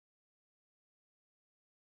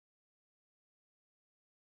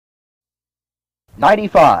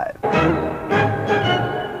95.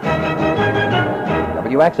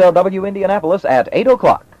 Wxlw Indianapolis at 8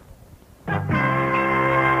 o'clock.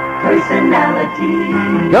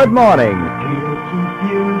 Personality. Good morning. We'll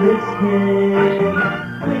keep you listening.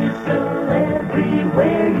 Whistle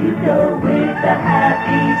everywhere you go with the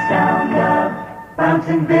happy sound of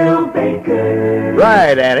Bouncin Bill Baker.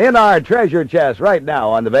 Right, and in our treasure chest right now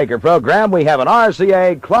on the Baker program, we have an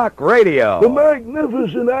RCA clock radio. The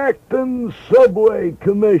magnificent Acton Subway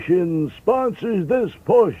Commission sponsors this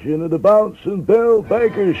portion of the Bouncin Bill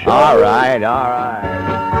Baker show. All right.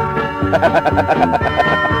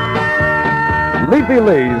 Leafy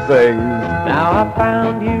Lee sings. Now I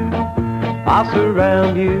found you, I'll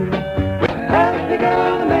surround you with happy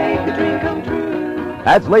girl to make the dream come true.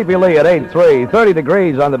 That's Leafy Lee at 8-3, 30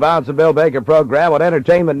 degrees on the Bouncin Bill Baker program on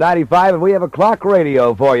Entertainment 95, and we have a clock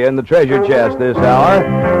radio for you in the treasure chest this hour.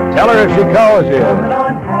 Tell her if she calls you. Coming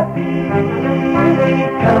on happy,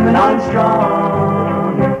 coming on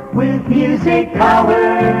strong, with music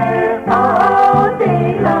power all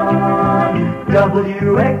day long.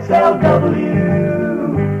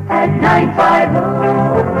 WXLW at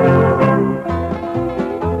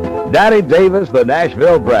 950. Danny Davis, the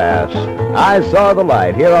Nashville Brass. I saw the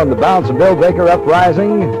light here on the Bouncin Bill Baker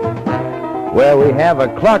Uprising, where we have a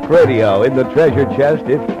clock radio in the treasure chest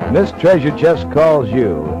if Miss Treasure Chest calls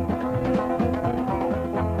you.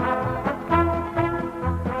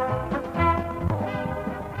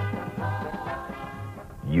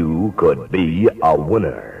 You could be a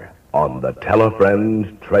winner on the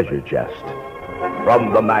Tele-Friend Treasure Chest.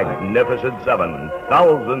 From the Magnificent Seven,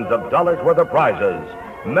 thousands of dollars worth of prizes,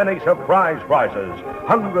 many surprise prizes,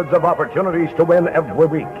 hundreds of opportunities to win every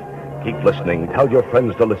week. Keep listening. Tell your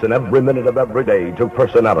friends to listen every minute of every day to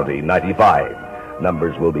Personality 95.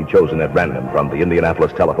 Numbers will be chosen at random from the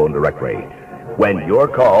Indianapolis telephone directory. When you're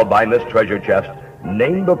called by Miss Treasure Chest,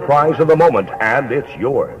 name the prize of the moment, and it's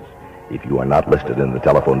yours. If you are not listed in the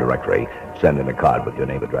telephone directory, send in a card with your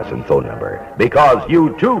name, address, and phone number, because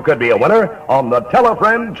you, too, could be a winner on the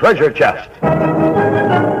Tele-Friend Treasure Chest.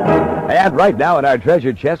 And right now in our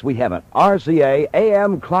treasure chest, we have an RCA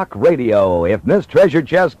AM clock radio. If Miss Treasure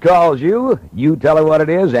Chest calls you, you tell her what it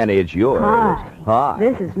is, and it's yours. Hi.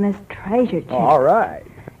 This is Miss Treasure Chest. All right.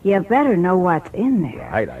 You better know what's in there.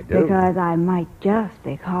 Right, I do. Because I might just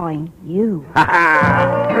be calling you.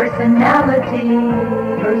 Personality,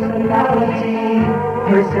 personality,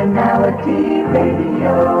 personality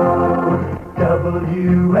radio.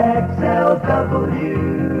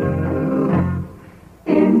 WXLW,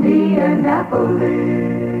 Indianapolis.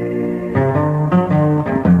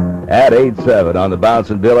 At 8-7 on the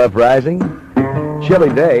Bouncin Bill Uprising. Chilly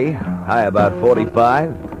day, high about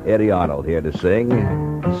 45. Eddie Arnold here to sing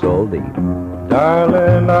Soul Deep.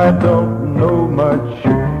 Darling, I don't know much.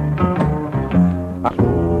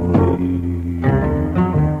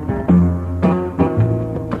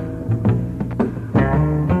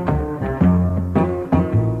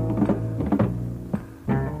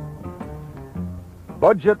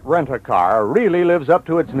 Budget Rent-A-Car really lives up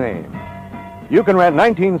to its name. You can rent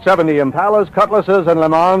 1970 Impalas, Cutlasses, and Le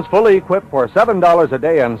Mans fully equipped for $7 a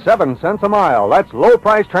day and 7 cents a mile. That's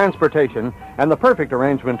low-price transportation and the perfect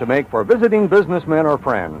arrangement to make for visiting businessmen or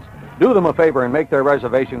friends. Do them a favor and make their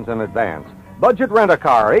reservations in advance. Budget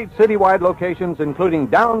Rent-A-Car, 8 citywide locations including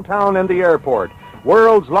downtown and the airport.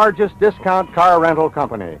 World's largest discount car rental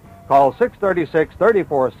company. Call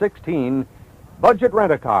 636-3416, Budget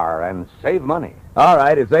Rent-A-Car, and save money. All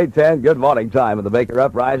right, it's 8:10. Good morning time of the Baker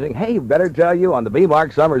Uprising. Hey, better tell you on the B.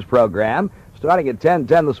 Mark Summers program, starting at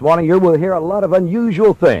 10:10 this morning, you will hear a lot of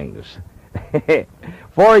unusual things.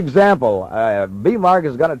 For example, B. Mark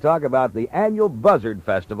is going to talk about the annual Buzzard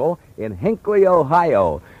Festival in Hinckley,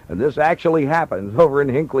 Ohio. And this actually happens over in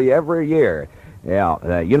Hinckley every year.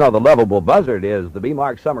 Yeah, you know the lovable buzzard is the B.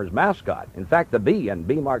 Mark Summers mascot. In fact, the B in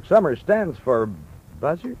B. Mark Summers stands for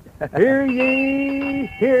buzzard. Hear ye,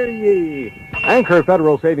 hear ye. Anchor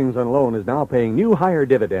Federal Savings and Loan is now paying new higher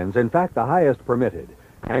dividends, in fact, the highest permitted.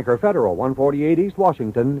 Anchor Federal, 148 East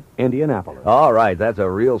Washington, Indianapolis. All right, that's a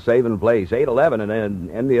real saving place. 8:11 in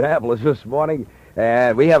Indianapolis this morning.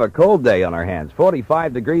 And we have a cold day on our hands.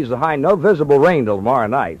 45 degrees the high, no visible rain till tomorrow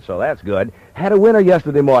night, so that's good. Had a winner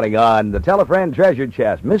yesterday morning on the Tele-Friend Treasure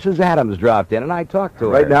Chest. Mrs. Adams dropped in, and I talked to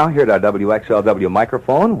her. Right now, here at our WXLW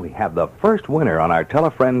microphone, we have the first winner on our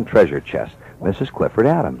Tele-Friend Treasure Chest, Mrs. Clifford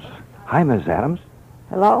Adams. Hi, Mrs. Adams.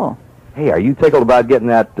 Hello. Hey, are you tickled about getting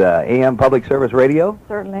that AM public service radio?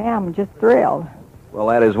 Certainly am. Just thrilled. Well,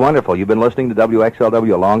 that is wonderful. You've been listening to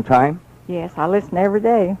WXLW a long time? Yes, I listen every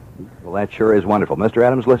day. Well, that sure is wonderful. Mr.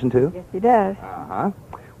 Adams listen too? Yes, he does. Uh-huh.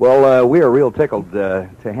 Well, we are real tickled to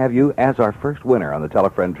have you as our first winner on the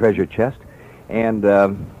Telefriend Treasure Chest. And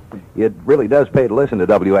it really does pay to listen to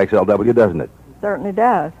WXLW, doesn't it? Certainly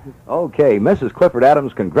does. Okay, Mrs. Clifford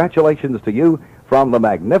Adams, congratulations to you from the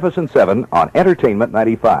Magnificent Seven on Entertainment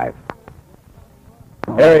 95.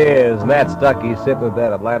 There he is, Nat Stuckey, sitting at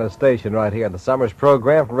that Atlanta station right here in the Summers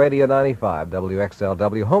program from Radio 95,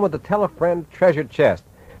 WXLW, home of the Telefriend Treasure Chest.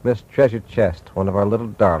 Miss Treasure Chest, one of our little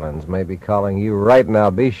darlings, may be calling you right now.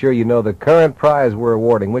 Be sure you know the current prize we're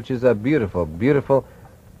awarding, which is a beautiful, beautiful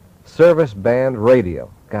service band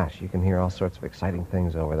radio. Gosh, you can hear all sorts of exciting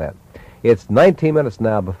things over that. It's 19 minutes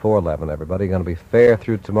now before 11, everybody. Going to be fair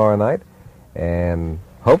through tomorrow night, and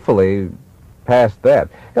hopefully past that.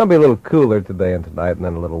 Going to be a little cooler today and tonight, and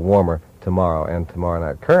then a little warmer tomorrow and tomorrow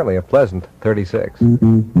night. Currently a pleasant 36.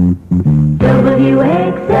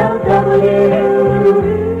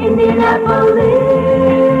 WXLW, Indianapolis,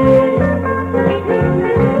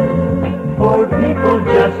 for people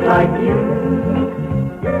just like you.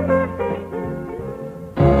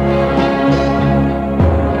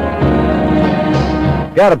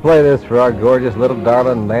 Got to play this for our gorgeous little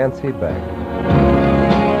darling Nancy Beck.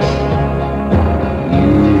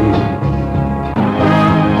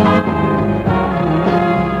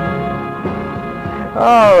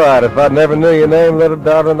 All right, if I never knew your name, little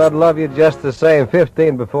darling, I'd love you just the same.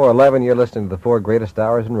 15 before 11, you're listening to the 4 greatest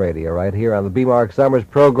hours in radio right here on the B-Mark Summers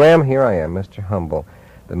program. Here I am, Mr. Humble,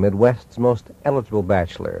 the Midwest's most eligible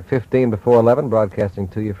bachelor. 15 before 11, broadcasting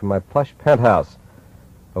to you from my plush penthouse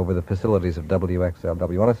over the facilities of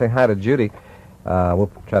WXLW. Want to say hi to Judy. We'll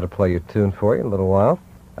try to play your tune for you in a little while.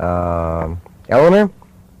 Eleanor,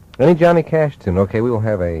 any Johnny Cash tune? Okay, we will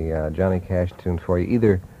have a Johnny Cash tune for you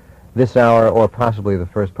either this hour or possibly the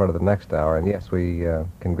first part of the next hour. And yes, we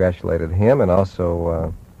congratulated him and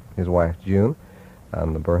also his wife June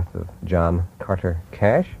on the birth of John Carter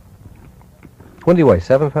Cash. What do you weigh,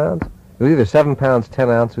 7 pounds? It was either 7 pounds, 10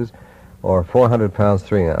 ounces or 400 pounds,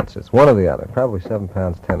 3 ounces. One or the other. Probably 7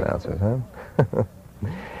 pounds, 10 ounces, huh?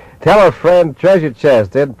 Telefriend Treasure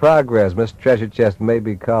Chest in progress. Miss Treasure Chest may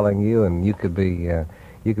be calling you, and you could be the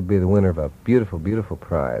winner of a beautiful, beautiful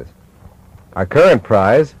prize. Our current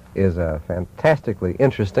prize is a fantastically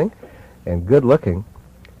interesting and good-looking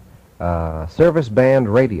service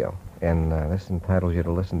band radio, and this entitles you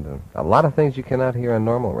to listen to a lot of things you cannot hear on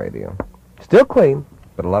normal radio. Still clean,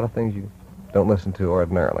 but a lot of things you don't listen to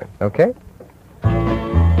ordinarily. Okay?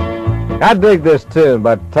 I dig this tune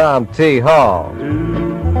by Tom T. Hall.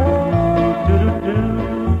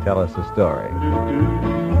 Tell us the story.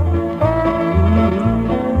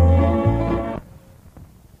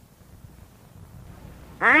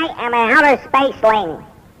 I am an outer spaceling.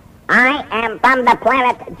 I am from the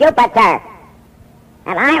planet Jupiter.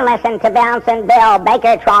 And I listen to Bouncin Bill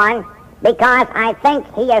Baker because I think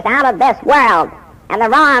he is out of this world and the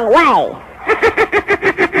wrong way.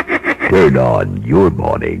 Turn on your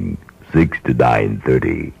morning, 6 to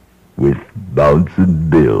 9:30, with Bouncin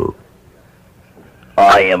Bill.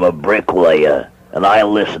 I am a bricklayer, and I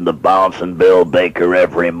listen to Bouncin Bill Baker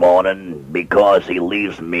every morning because he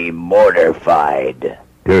leaves me mortified.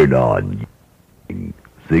 Turn on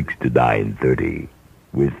 6 to 9:30,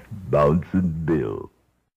 with Bouncin Bill.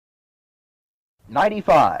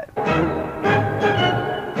 95.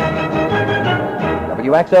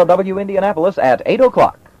 WXLW Indianapolis at 8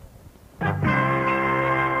 o'clock.